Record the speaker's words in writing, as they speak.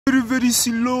very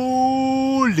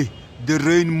slowly the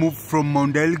rain moved from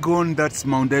Mount Elgon, that's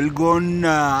Mount Elgon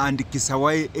and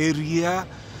Kisawai area.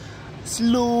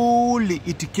 Slowly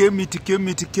it came to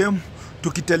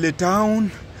Kitale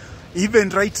town. Even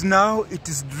right now it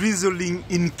is drizzling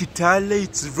in Kitale,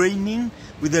 it's raining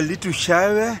with a little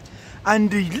shower.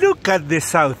 And look at the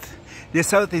south. The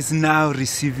south is now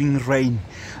receiving rain.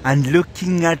 And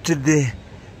looking at the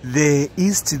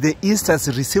east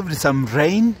has received some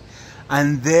rain.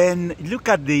 And then look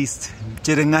at the east,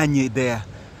 Cherengani there.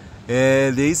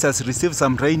 The east has received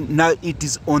some rain. Now it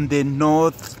is on the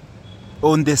north,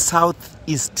 on the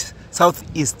southeast.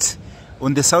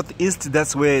 On the southeast,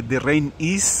 that's where the rain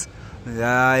is.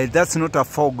 That's not a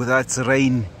fog, that's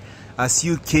rain, as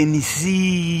you can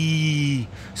see.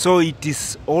 So it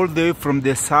is all the way from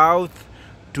the south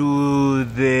to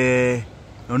the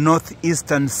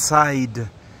northeastern side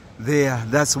there.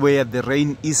 That's where the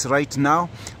rain is right now,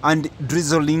 and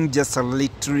drizzling just a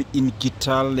little in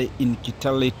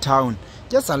Kitale town.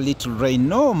 Just a little rain,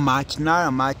 not much.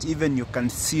 Even you can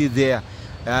see there,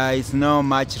 it's not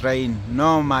much rain,